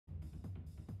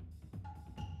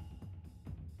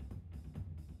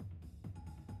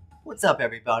What's up,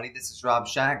 everybody? This is Rob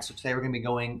Shack. So today we're going to be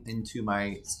going into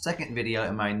my second video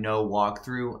in my no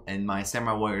walkthrough and my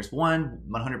Samurai Warriors 1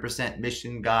 100%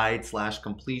 mission guide slash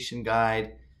completion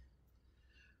guide.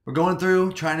 We're going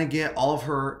through trying to get all of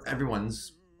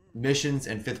everyone's missions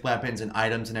and fifth weapons and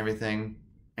items and everything.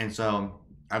 And so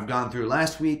I've gone through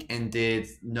last week and did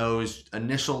No's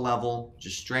initial level,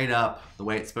 just straight up the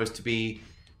way it's supposed to be.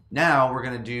 Now we're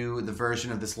going to do the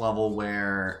version of this level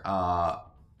where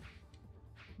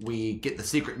we get the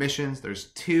secret missions. There's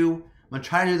two. I'm going to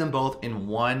try to do them both in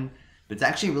one, but it's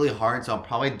actually really hard, so I'll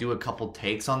probably do a couple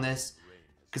takes on this.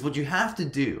 Because what you have to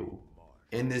do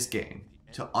in this game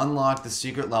to unlock the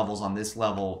secret levels on this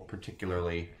level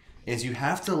particularly is you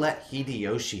have to let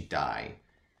Hideyoshi die.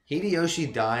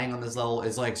 Hideyoshi dying on this level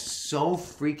is like so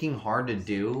freaking hard to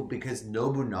do because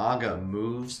Nobunaga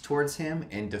moves towards him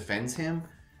and defends him.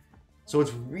 So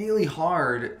it's really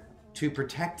hard to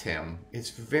protect him.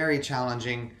 It's very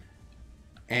challenging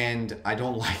and I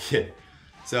don't like it.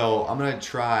 So I'm gonna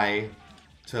try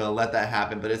to let that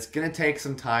happen, but it's gonna take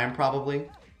some time probably.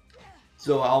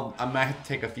 So I might have to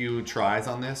take a few tries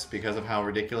on this because of how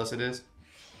ridiculous it is.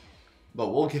 But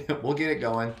we'll get it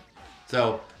going.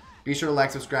 So be sure to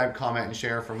like, subscribe, comment, and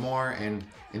share for more, and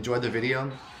enjoy the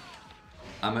video.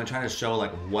 I'm gonna try to show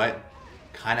like what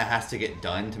kind of has to get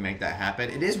done to make that happen.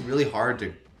 It is really hard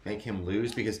to make him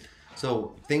lose because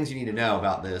so things you need to know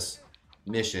about this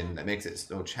mission that makes it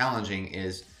so challenging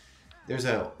is there's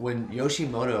when when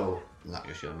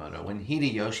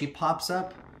Hideyoshi pops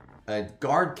up, a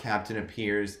guard captain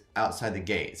appears outside the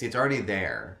gate. See, it's already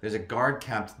there. There's a guard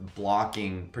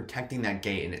captain protecting that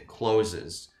gate, and it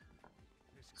closes.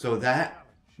 So the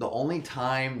only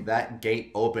time that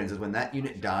gate opens is when that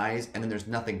unit dies, and then there's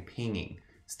nothing pinging.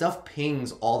 Stuff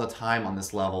pings all the time on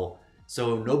this level.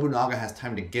 So Nobunaga has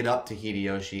time to get up to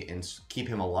Hideyoshi and keep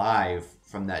him alive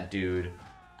from that dude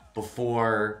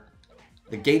before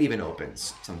the gate even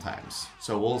opens sometimes.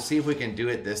 So we'll see if we can do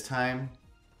it this time.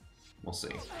 We'll see.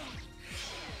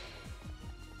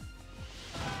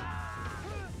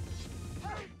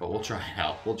 But we'll try it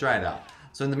out. We'll try it out.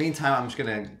 So in the meantime, I'm just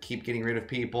going to keep getting rid of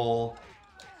people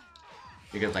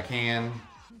because I can.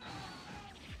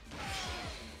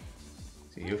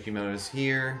 See, Yukimoto's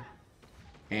here.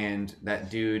 And that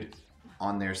dude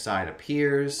on their side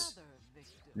appears.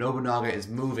 Nobunaga is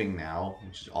moving now,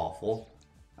 which is awful.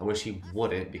 I wish he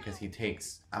wouldn't because he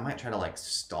takes... I might try to like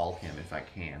stall him if I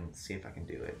can. Let's see if I can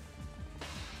do it.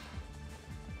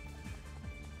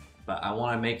 But I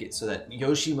want to make it so that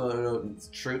Yoshimoto's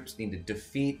troops need to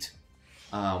defeat...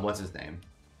 what's his name?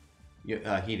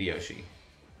 Hideyoshi.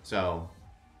 So...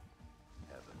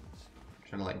 I'm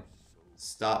trying to like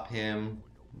stop him.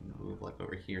 Move like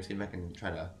over here, see if I can try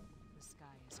to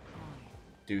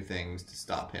do things to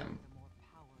stop him.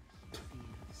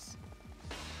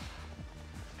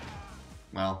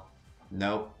 Well,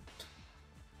 nope.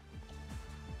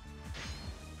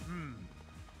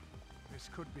 This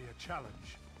could be a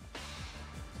challenge.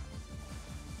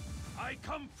 I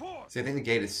come forth. See, I think the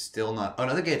gate is still not... Oh,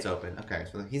 no, the gate's open. Okay,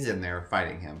 so he's in there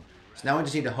fighting him. So now we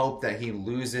just need to hope that he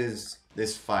loses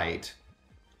this fight.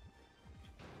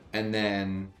 And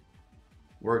then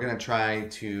we're gonna try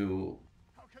to...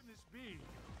 How can this be?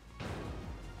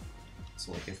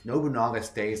 So like if Nobunaga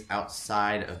stays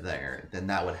outside of there, then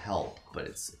that would help. But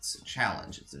it's a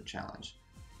challenge. It's a challenge.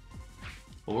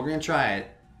 But we're gonna try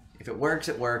it. If it works,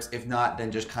 it works. If not,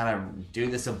 then just kind of do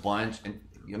this a bunch. And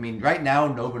I mean, right now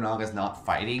Nobunaga's not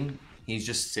fighting. He's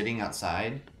just sitting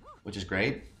outside, which is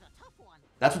great.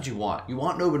 That's what you want. You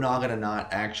want Nobunaga to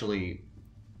not actually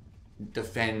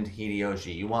defend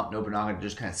Hideyoshi. You want Nobunaga to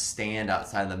just kind of stand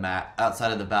outside of the map,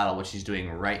 outside of the battle, which he's doing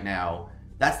right now.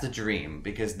 That's the dream,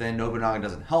 because then Nobunaga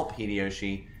doesn't help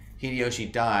Hideyoshi.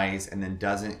 Hideyoshi dies and then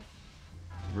doesn't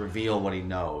reveal what he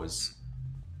knows.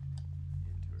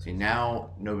 See,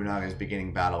 now Nobunaga is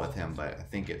beginning battle with him, but I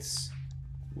think it's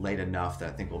late enough that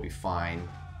I think we'll be fine.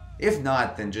 If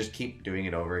not, then just keep doing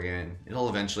it over again. It'll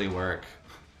eventually work.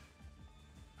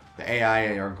 The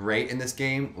AI are great in this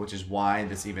game, which is why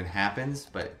this even happens,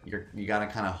 but you gotta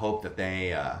kind of hope that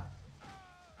they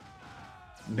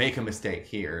make a mistake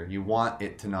here. You want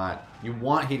it to not... You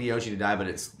want Hideyoshi to die, but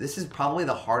this is probably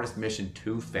the hardest mission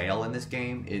to fail in this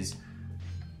game, is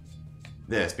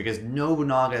this, because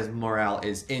Nobunaga's morale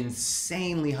is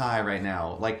insanely high right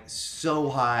now. Like, so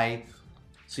high.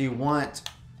 So you want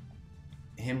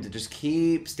him to just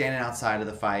keep standing outside of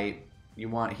the fight. You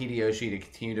want Hideyoshi to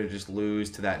continue to just lose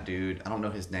to that dude. I don't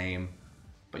know his name.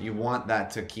 But you want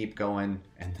that to keep going,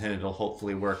 and then it'll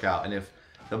hopefully work out. And if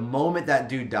the moment that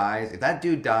dude dies, if that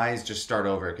dude dies, just start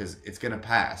over, because it's going to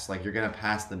pass. Like, you're going to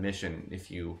pass the mission if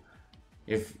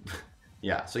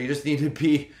Yeah, so you just need to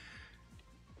be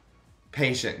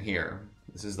patient here.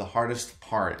 This is the hardest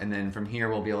part, and then from here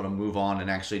we'll be able to move on and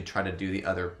actually try to do the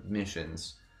other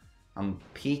missions. I'm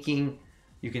peeking.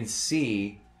 You can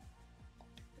see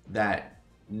that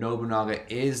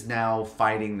Nobunaga is now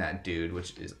fighting that dude,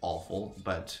 which is awful,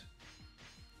 but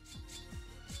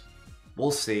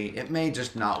we'll see. It may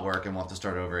just not work and we'll have to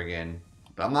start over again.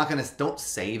 But I'm not gonna, don't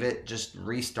save it, just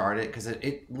restart it, because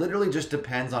it literally just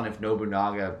depends on if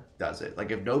Nobunaga does it.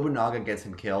 Like if Nobunaga gets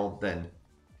him killed, then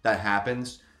that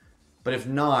happens. But if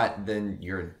not, then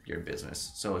you're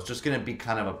business. So it's just gonna be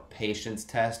kind of a patience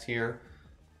test here.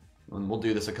 And we'll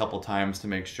do this a couple times to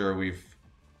make sure we've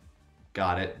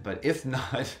got it. But if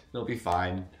not, it'll be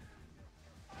fine.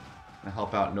 I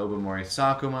help out Nobumori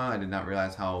Sakuma. I did not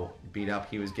realize how beat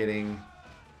up he was getting.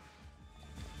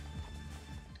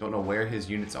 Don't know where his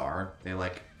units are. They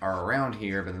like are around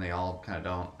here, but then they all kind of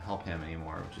don't help him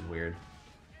anymore, which is weird.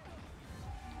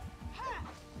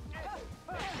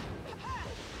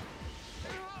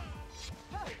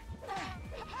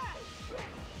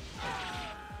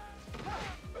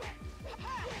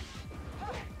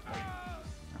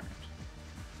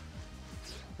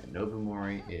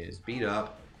 Nobumori is beat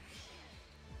up.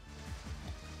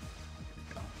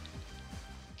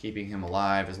 Keeping him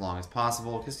alive as long as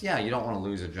possible, because yeah, you don't want to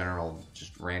lose a general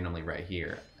just randomly right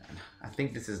here. I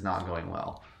think this is not going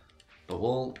well, but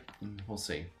we'll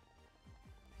see.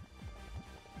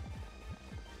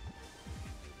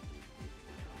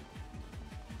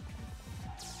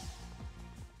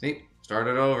 See, start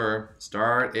it over.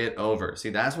 Start it over. See,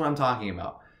 that's what I'm talking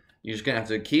about. You're just gonna have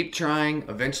to keep trying.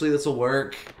 Eventually, this will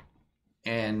work.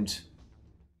 And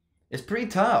it's pretty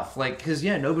tough, like, because,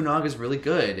 yeah, Nobunaga's really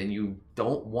good, and you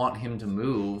don't want him to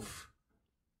move.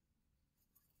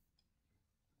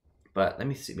 But let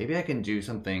me see. Maybe I can do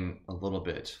something a little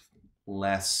bit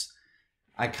less.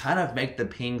 I kind of make the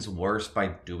pings worse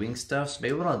by doing stuff. So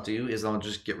maybe what I'll do is I'll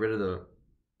just get rid of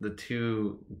the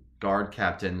two guard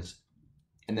captains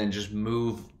and then just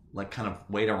move, like, kind of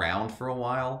wait around for a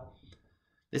while.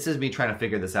 This is me trying to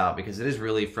figure this out because it is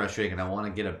really frustrating and I want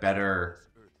to get a better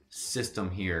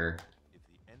system here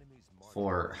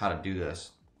for how to do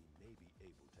this.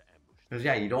 Because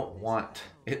yeah, you don't want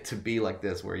it to be like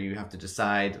this where you have to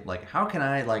decide, like, how can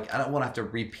I, like, I don't want to have to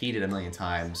repeat it a million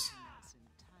times.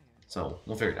 So,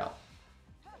 we'll figure it out.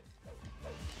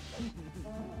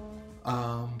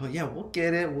 But yeah, we'll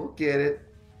get it.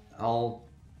 I'll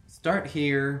start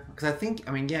here, because I think,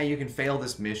 I mean, yeah, you can fail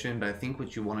this mission, but I think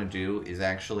what you want to do is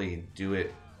actually do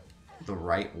it the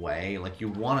right way. Like, you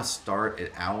want to start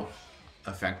it out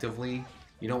effectively.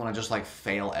 You don't want to just, like,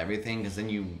 fail everything, because then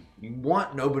you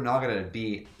want Nobunaga to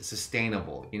be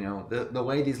sustainable, you know? The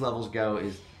way these levels go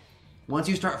is, once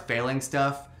you start failing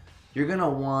stuff, you're going to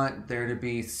want there to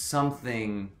be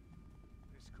something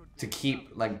to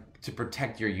keep, like, to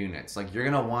protect your units. Like, you're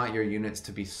gonna want your units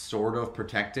to be sort of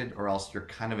protected or else you're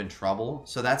kind of in trouble.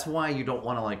 So that's why you don't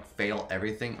want to, like, fail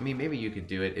everything. I mean, maybe you could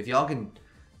do it. If y'all can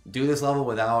do this level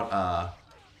without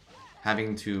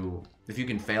having to... If you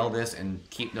can fail this and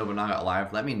keep Nobunaga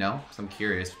alive, let me know, because I'm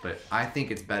curious. But I think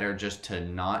it's better just to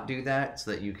not do that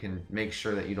so that you can make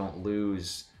sure that you don't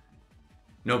lose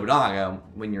Nobunaga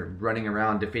when you're running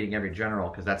around defeating every general,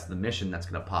 because that's the mission that's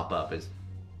gonna pop up, is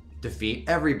defeat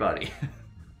everybody.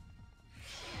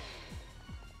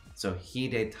 So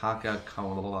Hidetaka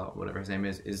Kawara, whatever his name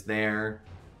is there.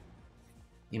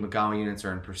 Imagawa units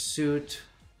are in pursuit.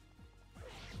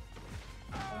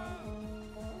 I'm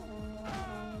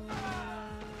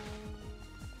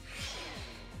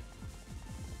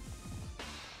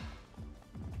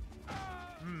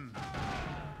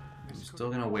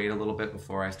still gonna wait a little bit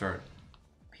before I start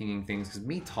pinging things, because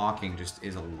me talking just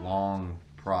is a long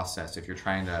process if you're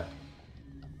trying to...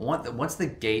 Once the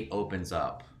gate opens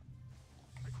up,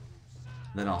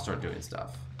 then I'll start doing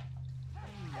stuff.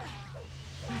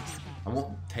 I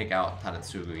won't take out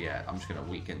Tadatsugu yet. I'm just gonna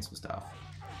weaken some stuff.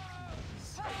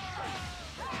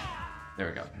 There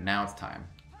we go. Now it's time.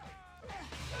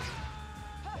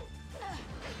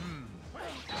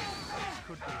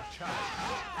 Could be a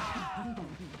challenge.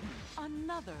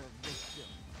 Another victim.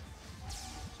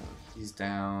 So he's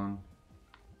down.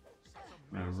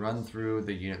 I'm gonna run through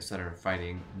the units that are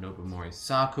fighting Nobumori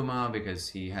Sakuma because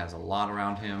he has a lot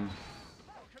around him.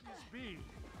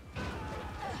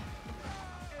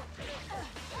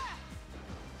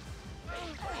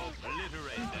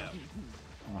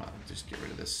 I want to just get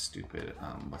rid of this stupid,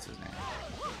 what's his name?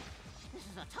 This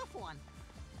is a tough one.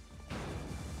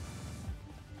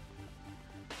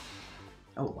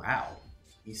 Oh, wow.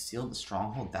 He sealed the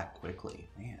stronghold that quickly.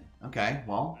 Man. Okay,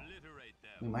 well,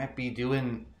 we might be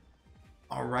doing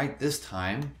alright this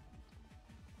time.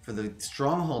 for the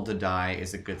stronghold to die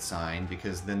is a good sign,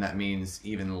 because then that means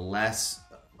even less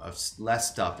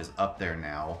stuff is up there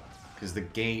now, because the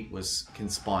gate can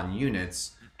spawn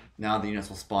units. Now the units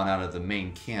will spawn out of the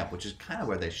main camp, which is kind of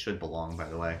where they should belong, by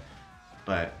the way.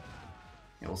 But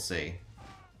yeah, we'll see.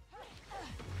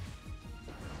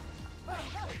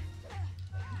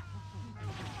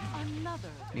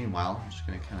 Meanwhile, I'm just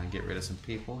going to kind of get rid of some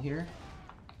people here.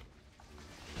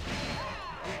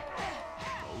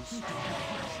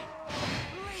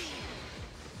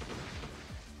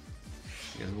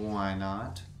 Because why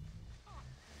not?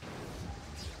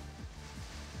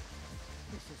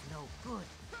 This is no good.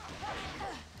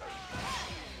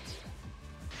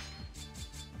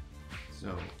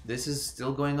 So this is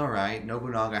still going alright.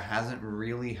 Nobunaga hasn't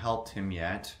really helped him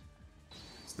yet.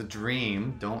 It's the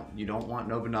dream. You don't want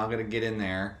Nobunaga to get in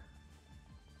there.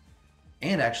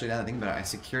 And actually, now that I think about it, I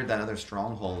secured that other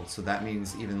stronghold, so that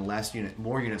means even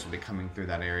more units will be coming through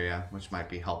that area, which might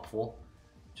be helpful.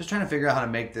 Just trying to figure out how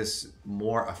to make this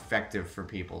more effective for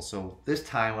people. So this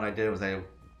time, what I did was I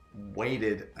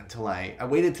waited until I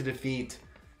waited to defeat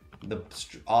the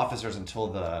officers until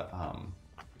the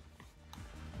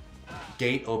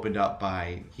gate opened up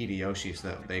by Hideyoshi, so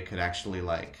that they could actually,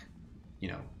 like, you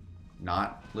know,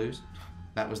 not lose.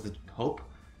 That was the hope.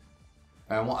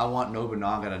 I want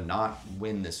Nobunaga to not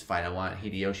win this fight. I want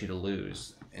Hideyoshi to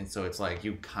lose. And so it's like,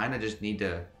 you kind of just need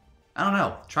to, I don't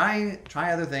know, try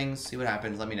other things, see what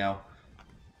happens, let me know.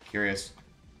 Curious.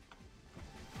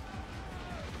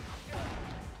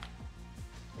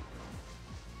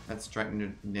 That Strike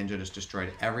Ninja just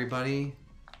destroyed everybody.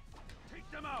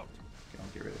 Take them out. Okay,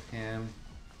 I'll get rid of him.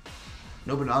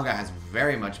 Nobunaga has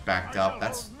very much backed up.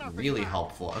 That's really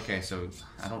helpful. Okay, so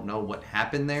I don't know what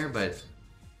happened there, but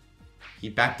he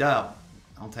backed up.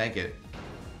 I'll take it.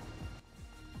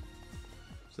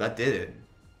 So that did it.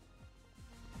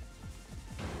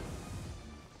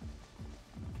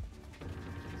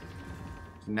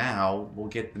 So now we'll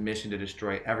get the mission to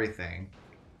destroy everything.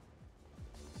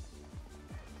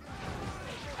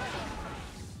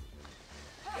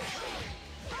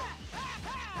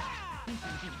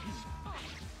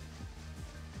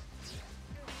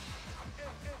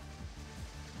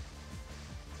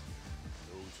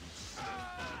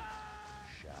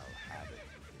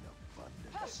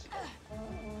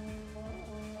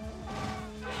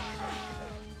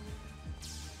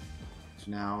 So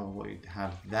now we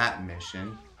have that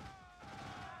mission.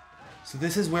 So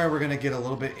this is where we're going to get a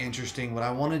little bit interesting. What I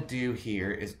want to do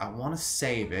here is I want to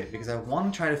save it because I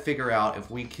want to try to figure out if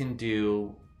we can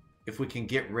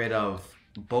get rid of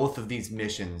both of these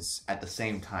missions at the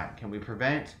same time. Can we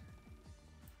prevent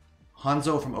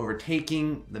Hanzo from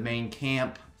overtaking the main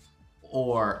camp,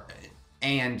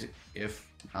 and if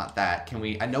not that, can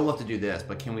we, I know we'll have to do this,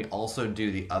 but can we also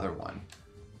do the other one?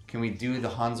 Can we do the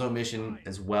Hanzo mission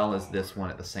as well as this one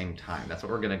at the same time? That's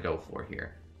what we're going to go for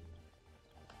here.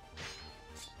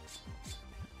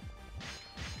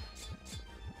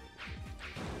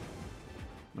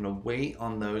 I'm going to wait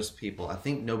on those people. I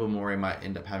think Nobumori might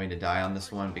end up having to die on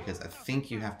this one because I think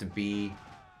you have to be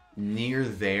near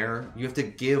there. You have to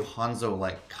give Hanzo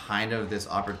like kind of this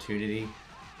opportunity.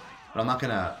 But I'm not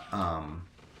going to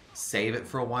save it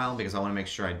for a while because I want to make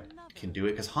sure I can do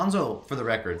it. Because Hanzo, for the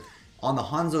record, on the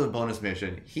Hanzo bonus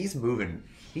mission, he's moving.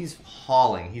 He's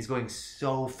hauling. He's going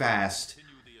so fast.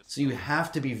 So you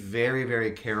have to be very,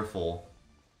 very careful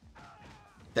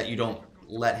that you don't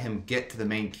let him get to the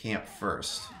main camp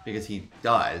first. Because he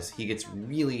does.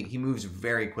 He moves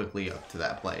very quickly up to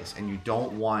that place. And you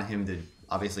don't want him to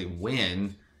obviously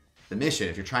win the mission.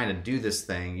 If you're trying to do this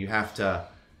thing, you have to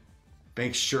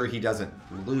make sure he doesn't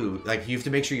lose. Like, you have to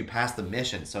make sure you pass the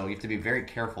mission. So you have to be very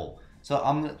careful. So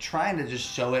I'm trying to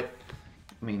just show it.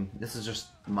 I mean, this is just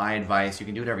my advice. You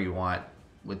can do whatever you want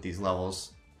with these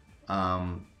levels. But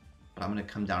I'm going to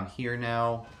come down here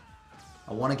now.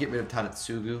 I want to get rid of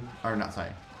Tadakatsu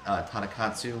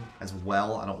as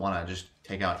well. I don't want to just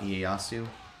take out Ieyasu.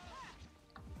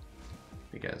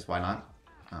 Because why not?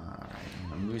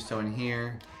 Alright, Muso in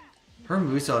here. Her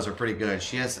Musos are pretty good.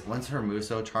 Once her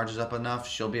Muso charges up enough,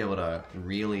 she'll be able to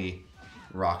really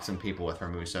rock some people with her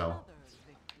Muso.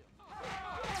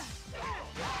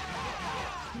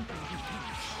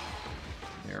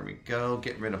 There we go,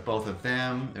 getting rid of both of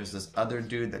them. There's this other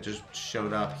dude that just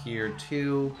showed up here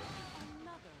too.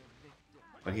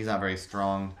 But he's not very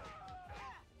strong.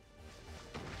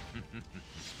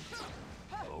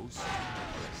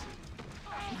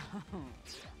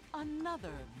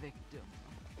 Another victim.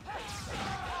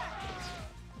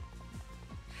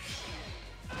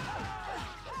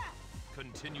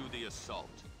 Continue the assault.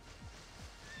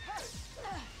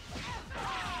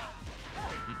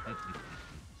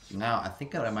 Now, I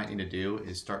think what I might need to do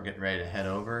is start getting ready to head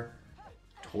over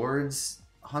towards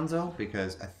Hanzo,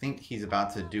 because I think he's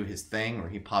about to do his thing where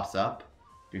he pops up.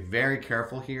 Be very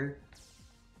careful here.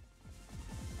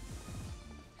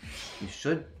 He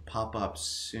should pop up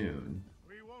soon.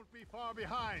 We won't be far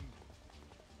behind.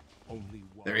 Only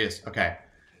one. There he is. Okay.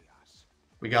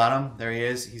 We got him. There he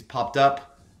is. He's popped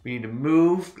up. We need to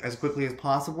move as quickly as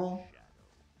possible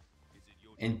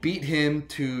and beat him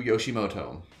to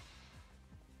Yoshimoto.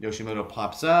 Yoshimoto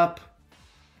pops up.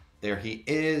 There he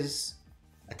is.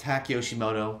 Attack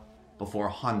Yoshimoto before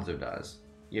Hanzo does.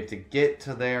 You have to get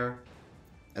to there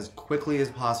as quickly as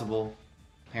possible.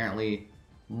 Apparently,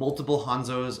 multiple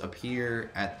Hanzos appear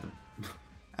at the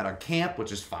at our camp,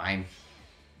 which is fine.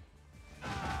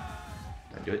 Did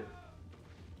I do it?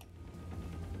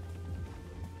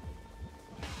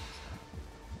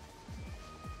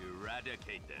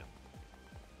 Eradicate them.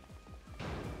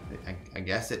 I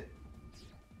guess it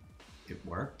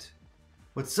worked.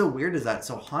 What's so weird is that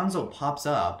so Hanzo pops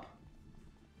up.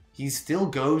 He still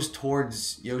goes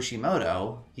towards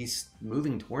Yoshimoto. He's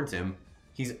moving towards him.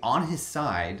 He's on his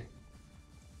side.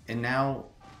 And now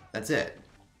that's it.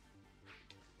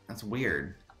 That's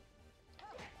weird.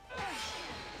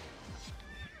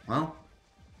 Well,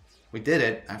 we did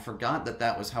it. I forgot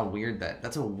that was how weird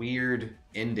that's a weird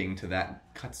ending to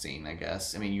that cutscene, I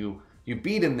guess. I mean, you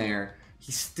beat him there.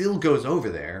 He still goes over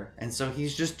there, and so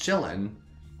he's just chilling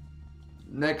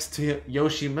next to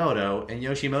Yoshimoto, and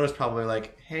Yoshimoto's probably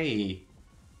like, "Hey,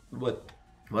 what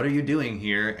are you doing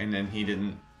here?" And then he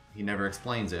never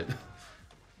explains it.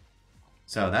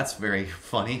 So that's very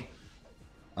funny.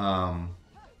 I'm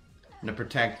gonna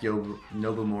protect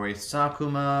Nobumori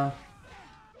Sakuma.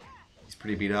 He's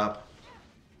pretty beat up.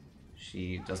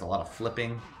 She does a lot of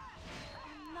flipping.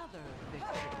 Another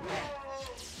victory.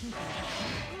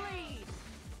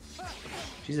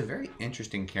 She's a very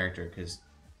interesting character because,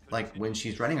 like, when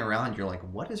she's running around, you're like,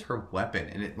 what is her weapon?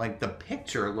 And it, like, the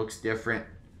picture looks different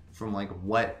from, like,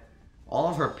 what... All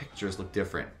of her pictures look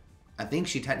different. I think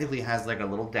she technically has, like, a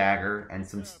little dagger and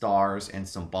some stars and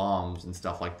some bombs and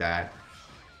stuff like that.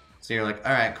 So you're like,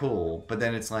 alright, cool. But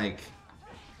then it's like,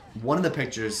 one of the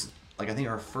pictures, like, I think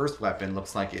her first weapon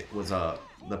looks like it was a...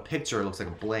 The picture looks like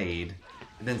a blade.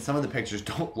 And then some of the pictures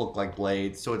don't look like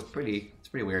blades. So it's pretty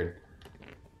weird.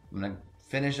 I'm gonna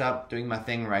finish up doing my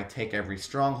thing where I take every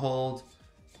stronghold.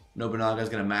 Nobunaga's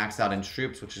gonna max out in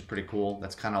troops, which is pretty cool.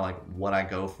 That's kind of like what I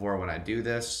go for when I do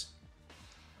this.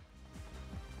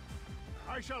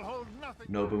 I shall hold nothing.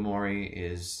 Nobumori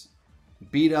is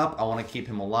beat up. I want to keep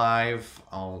him alive.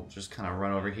 I'll just kind of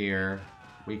run over here,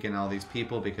 weaken all these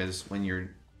people, because when you're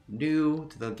new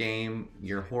to the game,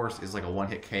 your horse is like a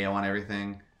one-hit KO on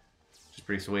everything, which is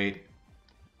pretty sweet.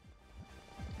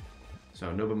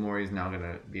 So Nobumori is now going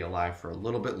to be alive for a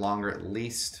little bit longer at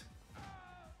least.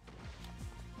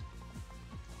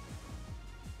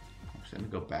 Actually, I'm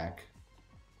going to go back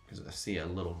because I see a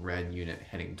little red unit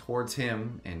heading towards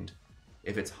him. And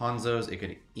if it's Hanzo's, it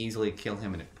could easily kill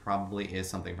him, and it probably is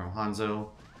something from Hanzo.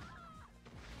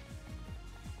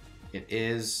 It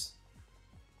is.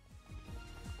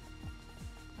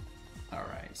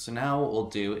 Alright, so now what we'll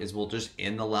do is we'll just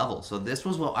end the level. So this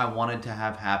was what I wanted to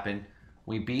have happen.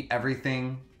 We beat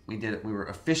everything. We did it. We were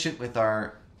efficient with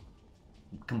our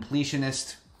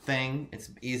completionist thing. It's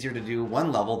easier to do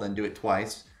one level than do it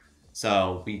twice.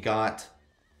 So we got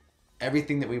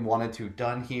everything that we wanted to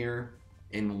done here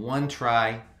in one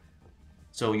try.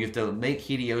 So you have to make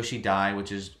Hideyoshi die,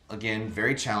 which is, again,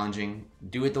 very challenging.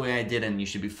 Do it the way I did and you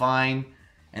should be fine.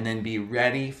 And then be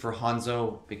ready for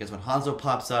Hanzo, because when Hanzo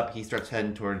pops up, he starts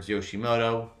heading towards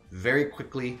Yoshimoto very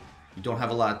quickly. You don't have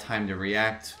a lot of time to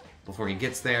react before he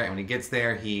gets there, and when he gets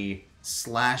there, he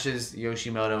slashes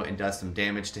Yoshimoto and does some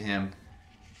damage to him.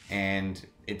 And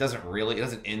it doesn't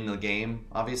end the game,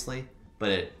 obviously, but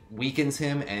it weakens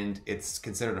him, and it's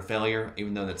considered a failure,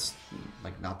 even though that's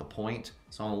like not the point.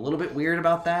 So I'm a little bit weird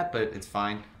about that, but it's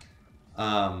fine.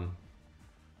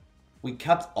 We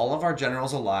kept all of our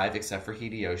generals alive except for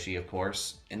Hideyoshi, of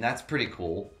course, and that's pretty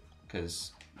cool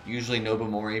because usually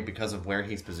Nobumori, because of where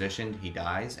he's positioned, he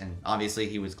dies, and obviously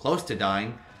he was close to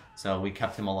dying. So we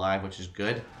kept him alive, which is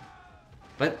good.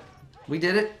 But we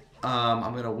did it.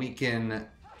 I'm going to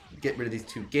get rid of these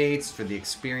 2 gates for the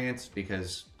experience,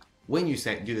 because when you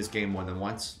do this game more than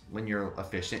once, when you're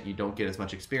efficient, you don't get as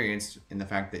much experience in the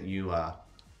fact that you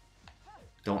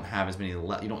don't have as many,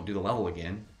 you don't do the level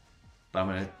again. But I'm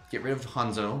going to get rid of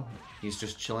Hanzo. He's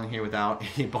just chilling here without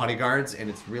any bodyguards, and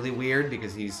it's really weird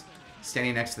because he's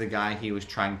standing next to the guy he was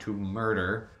trying to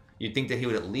murder. You'd think that he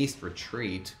would at least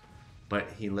retreat. But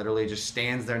he literally just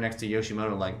stands there next to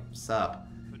Yoshimoto like, sup.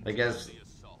 I guess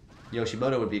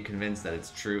Yoshimoto would be convinced that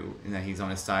it's true and that he's on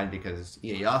his side because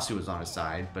Ieyasu was on his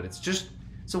side. But it's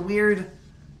a weird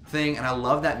thing, and I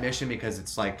love that mission because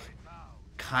it's like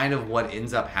kind of what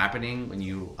ends up happening when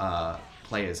you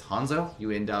play as Hanzo.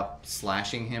 You end up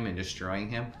slashing him and destroying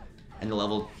him, and the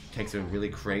level takes a really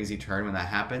crazy turn when that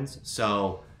happens.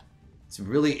 So it's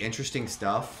really interesting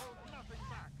stuff.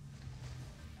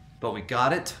 But we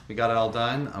got it. We got it all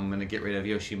done. I'm going to get rid of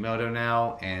Yoshimoto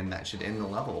now, and that should end the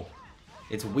level.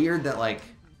 It's weird that, like,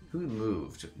 who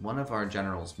moved? One of our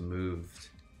generals moved.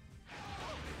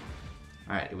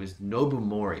 Alright, it was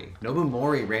Nobumori.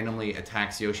 Nobumori randomly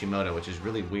attacks Yoshimoto, which is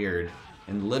really weird.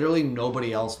 And literally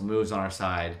nobody else moves on our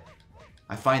side.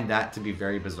 I find that to be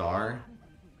very bizarre.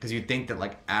 Because you'd think that,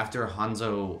 like, after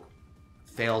Hanzo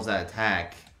fails that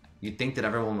attack, you'd think that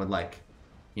everyone would, like,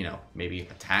 you know, maybe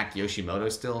attack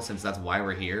Yoshimoto still, since that's why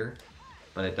we're here.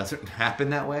 But it doesn't happen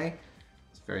that way.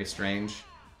 It's very strange.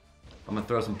 I'm gonna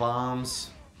throw some bombs.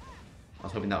 I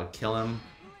was hoping that would kill him.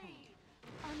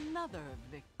 Another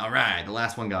victory. Alright, the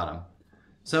last one got him.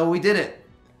 So we did it.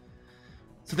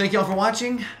 So thank y'all for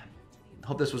watching.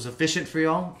 Hope this was efficient for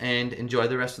y'all, and enjoy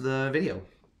the rest of the video.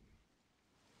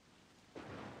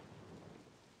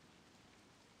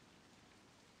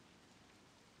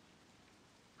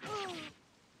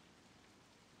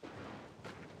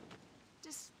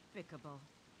 Despicable.